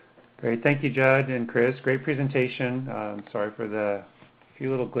 Great. Thank you, Judd and Chris. Great presentation. Sorry for the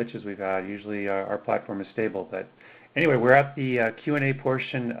few little glitches we've had. Usually our platform is stable. But anyway, we're at the Q&A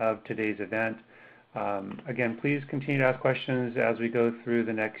portion of today's event. Again, please continue to ask questions as we go through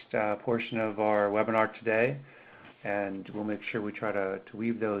the next portion of our webinar today, and we'll make sure we try to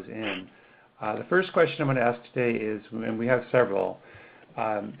weave those in. The first question I'm going to ask today is, and we have several,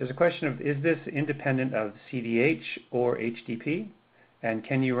 there's a question of, is this independent of CDH or HDP? And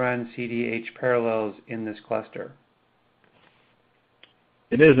can you run CDH parallels in this cluster?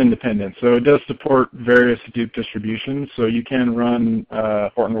 It is independent, so it does support various Hadoop distributions. So you can run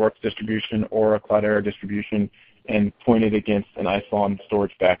Hortonworks distribution or a Cloudera distribution and point it against an Isilon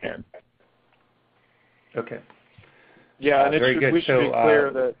storage backend. Okay. Yeah, and we should be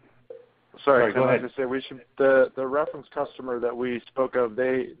clear that. Sorry, go ahead. To say the reference customer that we spoke of,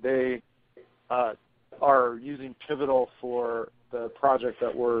 they are using Pivotal for the project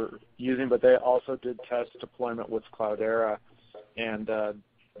that we're using, but they also did test deployment with Cloudera and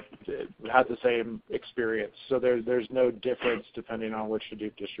had the same experience. So there's no difference depending on which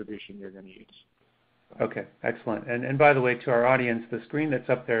Hadoop distribution you're going to use. Okay, excellent. And by the way, to our audience, the screen that's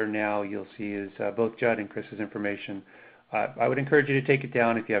up there now you'll see is both Judd and Chris's information. I would encourage you to take it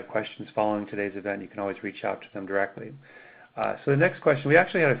down if you have questions following today's event. You can always reach out to them directly. So the next question, we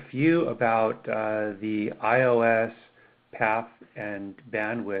actually had a few about the iOS path and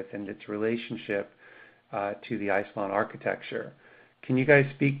bandwidth and its relationship to the Isilon architecture. Can you guys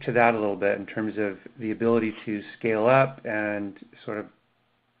speak to that a little bit in terms of the ability to scale up and sort of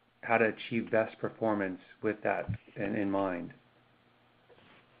how to achieve best performance with that in mind?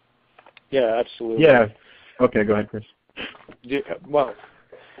 Yeah, absolutely. Yeah. Okay, go ahead, Chris. Yeah, well,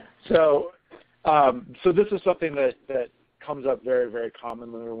 so this is something that comes up very, very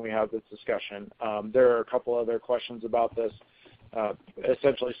commonly when we have this discussion. There are a couple other questions about this,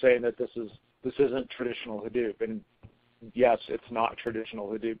 essentially saying that this isn't traditional Hadoop, and yes, it's not traditional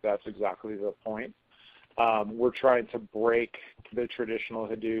Hadoop. That's exactly the point. We're trying to break the traditional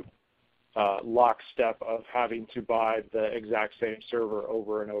Hadoop lockstep of having to buy the exact same server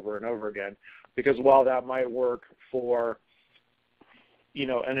over and over and over again, because while that might work for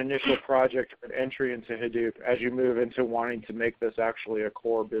an initial project or an entry into Hadoop, as you move into wanting to make this actually a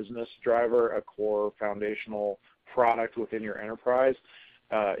core business driver, a core foundational product within your enterprise,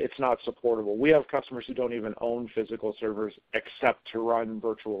 it's not supportable. We have customers who don't even own physical servers except to run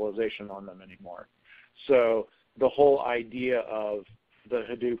virtualization on them anymore. So the whole idea of the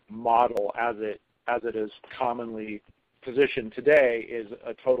Hadoop model as it is commonly positioned today is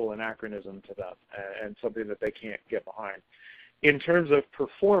a total anachronism to them and something that they can't get behind. In terms of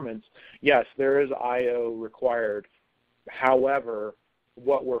performance, yes, there is I/O required. However,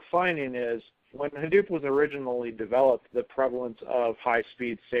 what we're finding is when Hadoop was originally developed, the prevalence of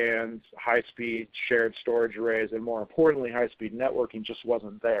high-speed SANs, high-speed shared storage arrays, and more importantly, high-speed networking just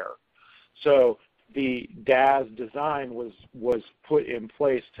wasn't there. So the DAS design was put in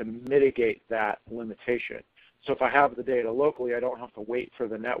place to mitigate that limitation. So if I have the data locally, I don't have to wait for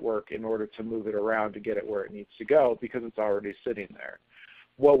the network in order to move it around to get it where it needs to go because it's already sitting there.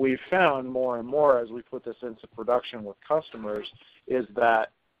 what we've found more and more as we put this into production with customers is that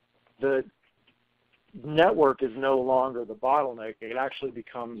the network is no longer the bottleneck. It actually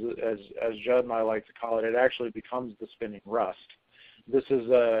becomes, as Judd and I like to call it, it actually becomes the spinning rust. This is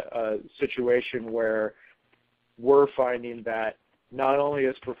a situation where we're finding that not only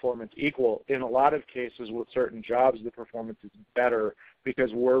is performance equal, in a lot of cases with certain jobs, the performance is better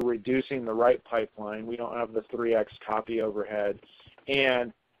because we're reducing the write pipeline. We don't have the 3x copy overhead.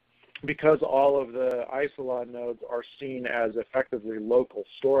 And because all of the Isilon nodes are seen as effectively local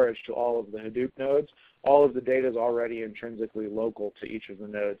storage to all of the Hadoop nodes, all of the data is already intrinsically local to each of the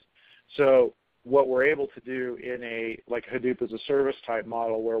nodes. So what we're able to do in a like Hadoop as a service type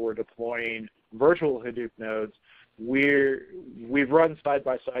model where we're deploying virtual Hadoop nodes, we've run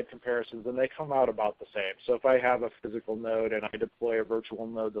side-by-side comparisons, and they come out about the same. So if I have a physical node and I deploy a virtual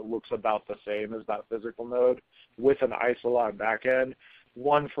node that looks about the same as that physical node with an Isilon backend,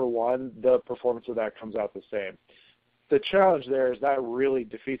 one for one, the performance of that comes out the same. The challenge there is that really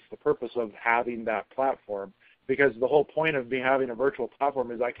defeats the purpose of having that platform, because the whole point of me having a virtual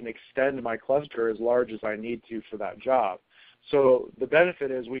platform is I can extend my cluster as large as I need to for that job. So the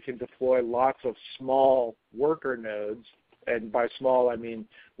benefit is we can deploy lots of small worker nodes, and by small I mean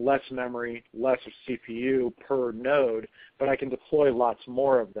less memory, less CPU per node, but I can deploy lots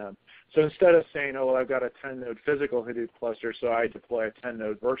more of them. So instead of saying, oh, well, I've got a 10-node physical Hadoop cluster, so I deploy a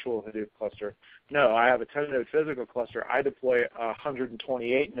 10-node virtual Hadoop cluster. No, I have a 10-node physical cluster. I deploy a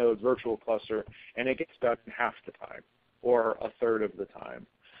 128-node virtual cluster, and it gets done in half the time or a third of the time.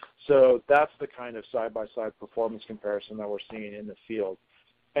 So that's the kind of side-by-side performance comparison that we're seeing in the field.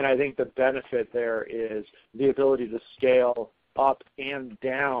 And I think the benefit there is the ability to scale up and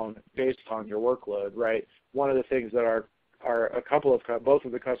down based on your workload, right? One of the things that both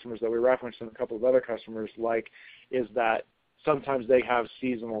of the customers that we referenced and a couple of other customers like is that sometimes they have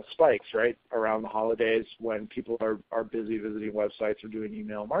seasonal spikes, right, around the holidays when people are busy visiting websites or doing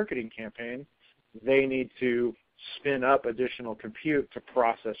email marketing campaigns. They need to spin up additional compute to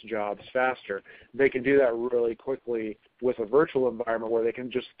process jobs faster. They can do that really quickly with a virtual environment where they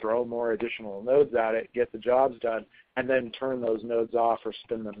can just throw more additional nodes at it, get the jobs done, and then turn those nodes off or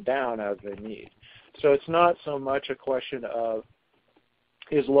spin them down as they need. So it's not so much a question of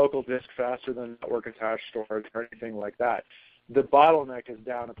is local disk faster than network attached storage or anything like that. The bottleneck is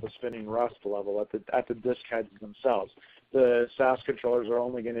down at the spinning rust level, at the disk heads themselves. The SAS controllers are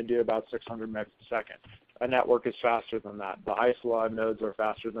only going to do about 600 megs a second. A network is faster than that. The Isilon nodes are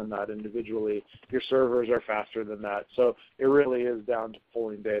faster than that individually. Your servers are faster than that. So it really is down to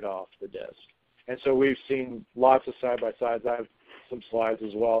pulling data off the disk. And so we've seen lots of side-by-sides. I have some slides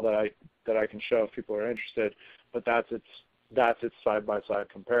as well that I can show if people are interested. But that's its side-by-side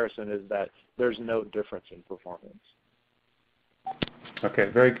comparison, is that there's no difference in performance. Okay,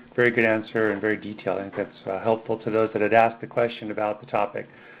 very, very good answer and very detailed. I think that's helpful to those that had asked the question about the topic.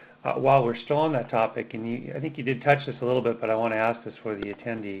 While we're still on that topic, and I think you did touch this a little bit, but I want to ask this for the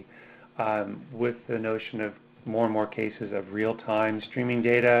attendee, with the notion of more and more cases of real-time streaming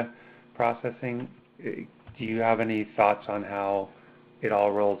data processing, do you have any thoughts on how it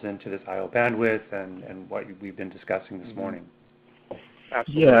all rolls into this I/O bandwidth and what we've been discussing this morning?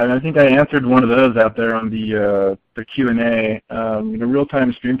 Absolutely. Yeah, and I think I answered one of those out there on the Q&A.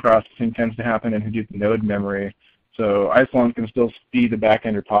 Real-time stream processing tends to happen in Hadoop node memory. So Isilon can still speed the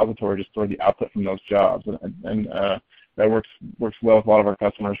backend repository to store the output from those jobs, and that works well with a lot of our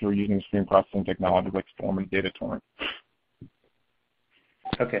customers who are using stream processing technology like Storm and Data Torrent.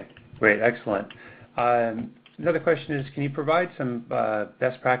 Okay, great, excellent. Another question is, can you provide some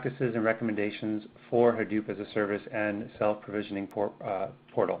best practices and recommendations for Hadoop as a service and self-provisioning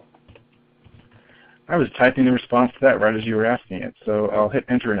portal? I was typing the response to that right as you were asking it, so I'll hit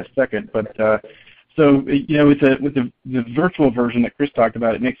enter in a second. But so with the virtual version that Chris talked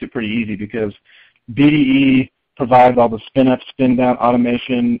about, it makes it pretty easy because BDE provides all the spin up, spin down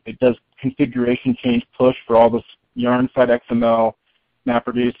automation. It does configuration change push for all the yarn side XML,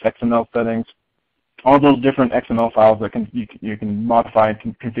 MapReduce, XML settings. All those different XML files that you can modify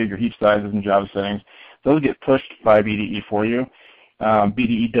and configure heap sizes and Java settings, those get pushed by BDE for you.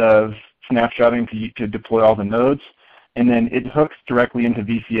 BDE does snapshotting to deploy all the nodes, and then it hooks directly into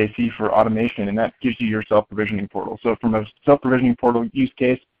VCAC for automation, and that gives you your self-provisioning portal. So from a self-provisioning portal use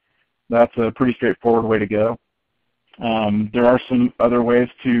case, that's a pretty straightforward way to go. There are some other ways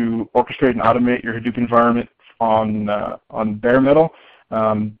to orchestrate and automate your Hadoop environment on bare metal.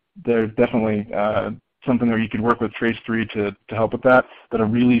 There's definitely something where you could work with Trace3 to help with that, but a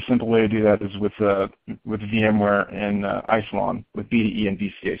really simple way to do that is with VMware and Isilon with BDE and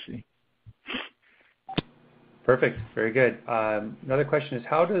VCAC. Perfect. Very good. Another question is,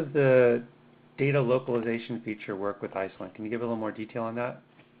 how does the data localization feature work with Isilon? Can you give a little more detail on that?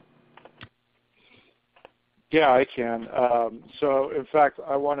 Yeah, I can. So, in fact,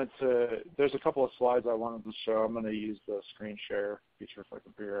 there's a couple of slides I wanted to show. I'm going to use the screen share feature if I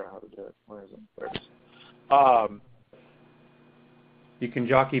can figure out how to do it. Where is it? There it is. You can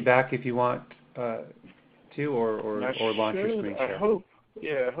jockey back if you want to, or launch your screen share. I hope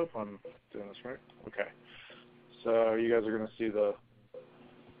I'm doing this right. Okay. So you guys are going to see the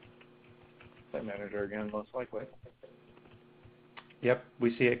site manager again, most likely. Yep,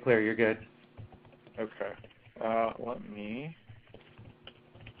 we see it clear. You're good. Okay. Let me.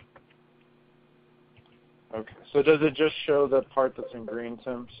 Okay. So does it just show the part that's in green,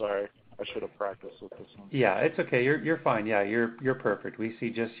 Tim? Sorry, I should have practiced with this one. Yeah, it's okay. You're fine. Yeah, you're perfect. We see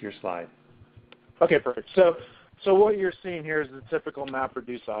just your slide. Okay, perfect. So what you're seeing here is the typical map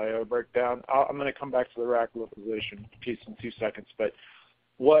reduce IO breakdown. I'm going to come back to the rack localization piece in 2 seconds, but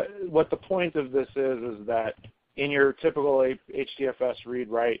what the point of this is that in your typical HDFS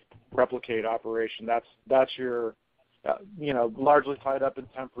read-write replicate operation, that's your largely tied up in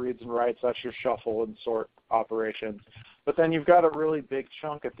temp reads and writes. That's your shuffle and sort operations. But then you've got a really big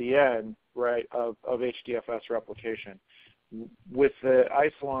chunk at the end, right, of HDFS replication. With the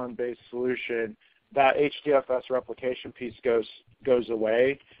Isilon-based solution, that HDFS replication piece goes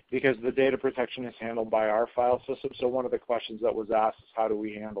away because the data protection is handled by our file system. So one of the questions that was asked is, how do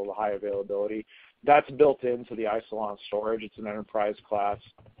we handle the high availability? That's built into the Isilon storage. It's an enterprise class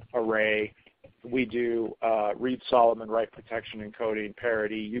array. We do read Solomon, write protection, encoding,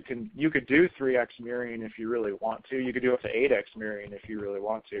 parity. You could do 3x mirroring if you really want to. You could do up to 8x mirroring if you really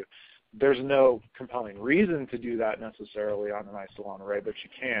want to. There's no compelling reason to do that necessarily on an Isilon array, but you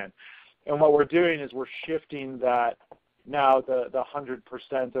can. And what we're doing is we're shifting that now the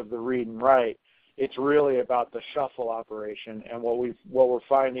 100% of the read and write. It's really about the shuffle operation. And what we're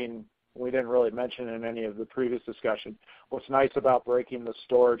finding, we didn't really mention in any of the previous discussion, what's nice about breaking the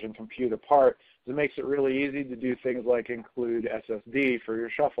storage and compute apart is it makes it really easy to do things like include SSD for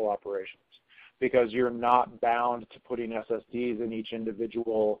your shuffle operations, because you're not bound to putting SSDs in each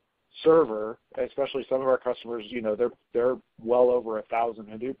individual server. Especially some of our customers, they're well over 1,000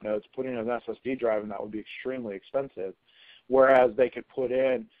 Hadoop nodes. Putting an SSD drive in that would be extremely expensive, whereas they could put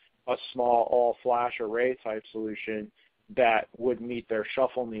in a small all-flash array type solution that would meet their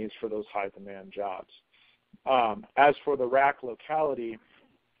shuffle needs for those high-demand jobs. As for the rack locality,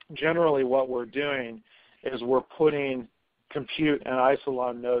 generally what we're doing is we're putting compute and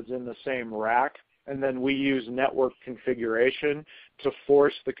Isilon nodes in the same rack, and then we use network configuration to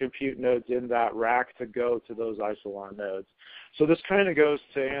force the compute nodes in that rack to go to those Isilon nodes. So this kind of goes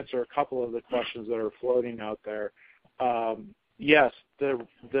to answer a couple of the questions that are floating out there. Yes,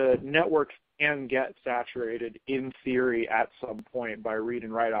 the network can get saturated in theory at some point by read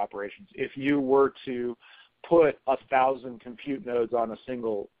and write operations. If you were to put 1,000 compute nodes on a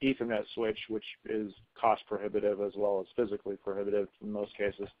single Ethernet switch, which is cost prohibitive as well as physically prohibitive in most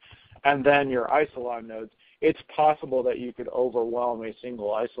cases, and then your Isilon nodes, it's possible that you could overwhelm a single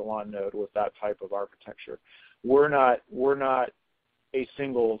Isilon node with that type of architecture. We're not a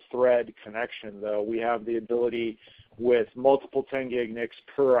single thread connection, though. We have the ability with multiple 10 gig NICs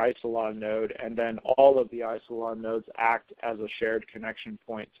per Isilon node, and then all of the Isilon nodes act as a shared connection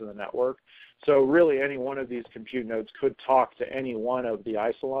point to the network. So really any one of these compute nodes could talk to any one of the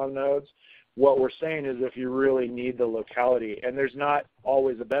Isilon nodes. What we're saying is if you really need the locality, and there's not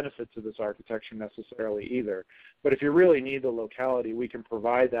always a benefit to this architecture necessarily either, but if you really need the locality, we can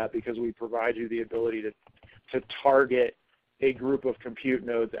provide that because we provide you the ability to target a group of compute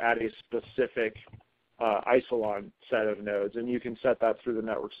nodes at a specific Isilon set of nodes, and you can set that through the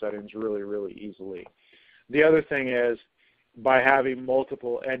network settings really, really easily. The other thing is, by having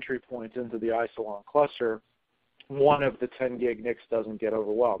multiple entry points into the Isilon cluster, one of the 10 gig NICs doesn't get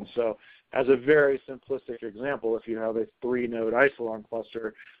overwhelmed. So as a very simplistic example, if you have a 3-node Isilon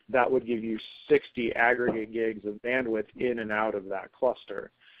cluster, that would give you 60 aggregate gigs of bandwidth in and out of that cluster.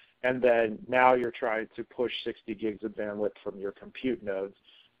 And then now you're trying to push 60 gigs of bandwidth from your compute nodes.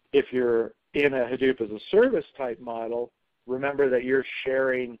 If you're in a Hadoop as a service type model, remember that you're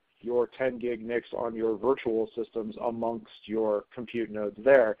sharing your 10 gig NICs on your virtual systems amongst your compute nodes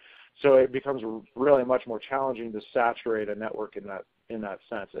there. So it becomes really much more challenging to saturate a network in that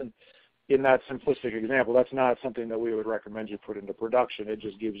sense. And in that simplistic example, that's not something that we would recommend you put into production. It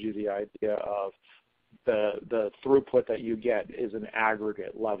just gives you the idea of the throughput that you get is an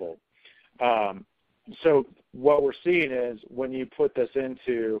aggregate level. So what we're seeing is when you put this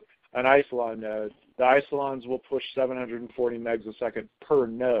into an Isilon node, the Isilons will push 740 megs a second per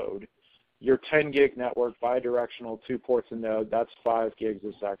node, Your 10 gig network, bidirectional, 2 ports a node, that's 5 gigs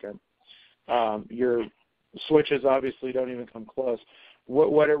a second. Your switches obviously don't even come close.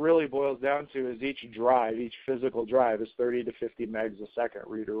 What it really boils down to is each drive, each physical drive is 30 to 50 megs a second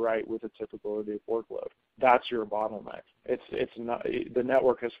read or write with a typical Hadoop workload. That's your bottleneck. It's not, the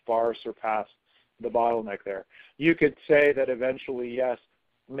network has far surpassed the bottleneck there. You could say that eventually, yes,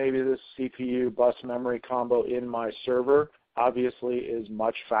 maybe this CPU bus memory combo in my server obviously is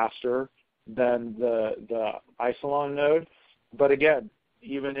much faster than the Isilon node, but again,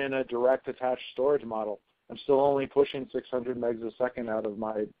 even in a direct attached storage model, I'm still only pushing 600 megs a second out of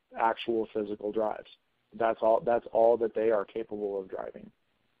my actual physical drives. That's all that they are capable of driving.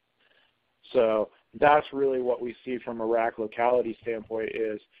 So that's really what we see from a rack locality standpoint,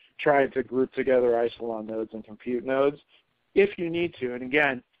 is trying to group together Isilon nodes and compute nodes if you need to. And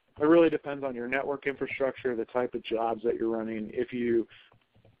again, it really depends on your network infrastructure, the type of jobs that you're running. If you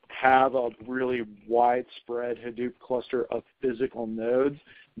have a really widespread Hadoop cluster of physical nodes,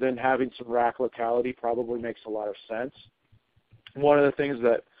 then having some rack locality probably makes a lot of sense. One of the things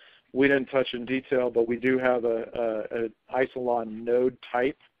that we didn't touch in detail, but we do have a Isilon node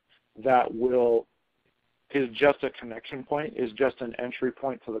type that is just a connection point, is just an entry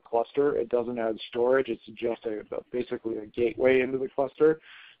point to the cluster. It doesn't add storage. It's just basically a gateway into the cluster.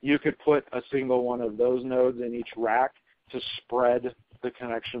 You could put a single one of those nodes in each rack to spread the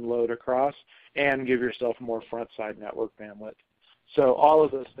connection load across and give yourself more front-side network bandwidth. So all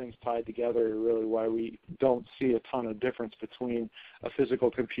of those things tied together are really why we don't see a ton of difference between a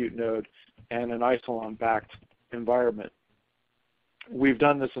physical compute node and an Isilon-backed environment. We've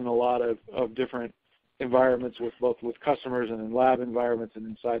done this in a lot of different environments with customers and in lab environments and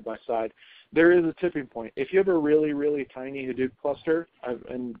in side-by-side. There is a tipping point. If you have a really, really tiny Hadoop cluster,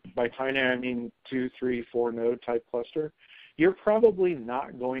 and by tiny I mean 2, 3, 4 node type cluster, you're probably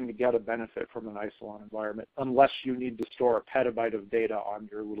not going to get a benefit from an Isilon environment unless you need to store a petabyte of data on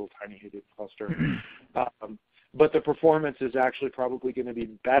your little tiny Hadoop cluster. But the performance is actually probably going to be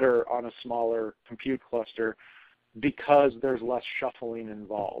better on a smaller compute cluster because there's less shuffling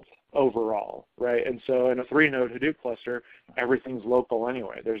involved overall, right? And so in a 3-node Hadoop cluster, everything's local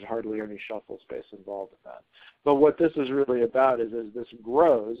anyway. There's hardly any shuffle space involved in that. But what this is really about is as this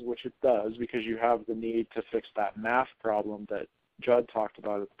grows, which it does because you have the need to fix that math problem that Judd talked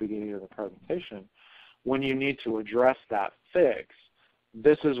about at the beginning of the presentation, when you need to address that fix,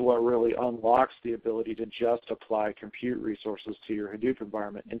 this is what really unlocks the ability to just apply compute resources to your Hadoop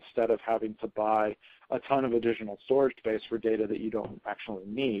environment instead of having to buy a ton of additional storage space for data that you don't actually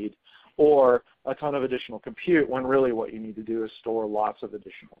need, or a ton of additional compute when really what you need to do is store lots of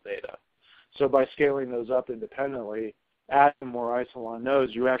additional data. So by scaling those up independently, adding more Isilon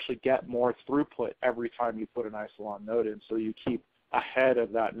nodes, you actually get more throughput every time you put an Isilon node in, so you keep ahead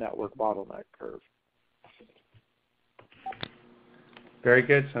of that network bottleneck curve. Very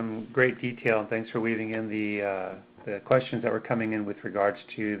good. Some great detail, and thanks for weaving in the questions that were coming in with regards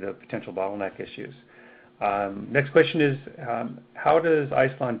to the potential bottleneck issues. Next question is, how does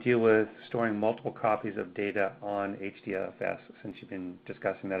Isilon deal with storing multiple copies of data on HDFS, since you've been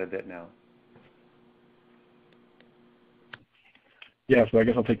discussing that a bit now? Yeah, so I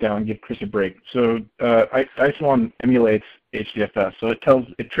guess I'll take that one and give Chris a break. So Isilon emulates HDFS. So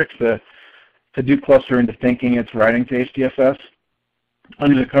it tricks the Hadoop cluster into thinking it's writing to HDFS.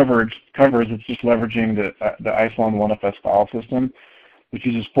 Under the covers, it's just leveraging the Isilon 1FS file system, which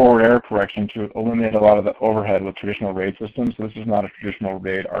uses forward error correction to eliminate a lot of the overhead with traditional RAID systems. So this is not a traditional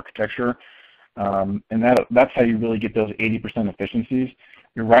RAID architecture. And that's how you really get those 80% efficiencies.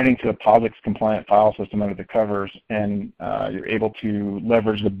 You're writing to a POSIX-compliant file system under the covers, and you're able to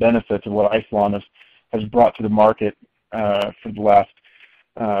leverage the benefits of what Isilon has brought to the market for the last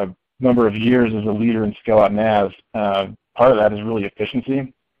number of years as a leader in scale-out NAS. Part of that is really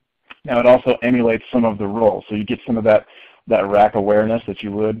efficiency. Now it also emulates some of the roles, so you get some of that rack awareness that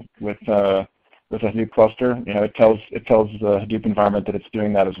you would with a Hadoop cluster. You know, it tells the Hadoop environment that it's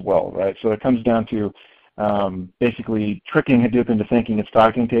doing that as well, right? So it comes down to basically tricking Hadoop into thinking it's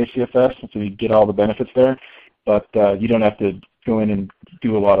talking to HDFS, so you get all the benefits there, but you don't have to go in and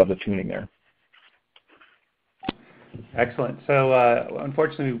do a lot of the tuning there. Excellent. So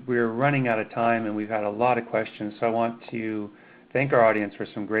unfortunately, we're running out of time, and we've had a lot of questions. So I want to thank our audience for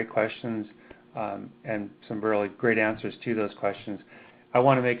some great questions and some really great answers to those questions. I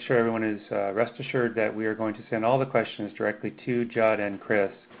want to make sure everyone is rest assured that we are going to send all the questions directly to Judd and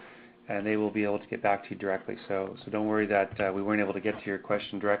Chris, and they will be able to get back to you directly. So don't worry that we weren't able to get to your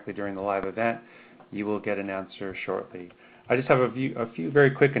question directly during the live event. You will get an answer shortly. I just have a few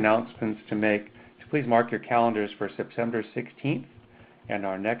very quick announcements to make. Please mark your calendars for September 16th and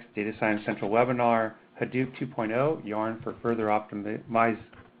our next Data Science Central webinar, Hadoop 2.0, Yarn to further optimize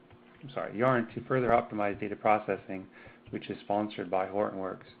data processing, which is sponsored by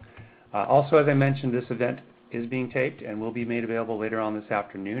Hortonworks. Also, as I mentioned, this event is being taped and will be made available later on this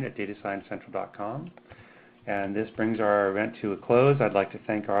afternoon at datasciencecentral.com. And this brings our event to a close. I'd like to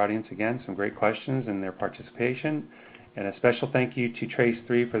thank our audience again, some great questions and their participation. And a special thank you to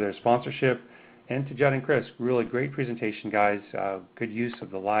Trace3 for their sponsorship, and to Judd and Chris. Really great presentation, guys. Good use of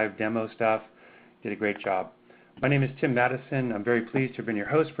the live demo stuff. Did a great job. My name is Tim Madison. I'm very pleased to have been your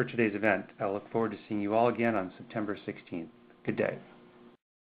host for today's event. I look forward to seeing you all again on September 16th. Good day.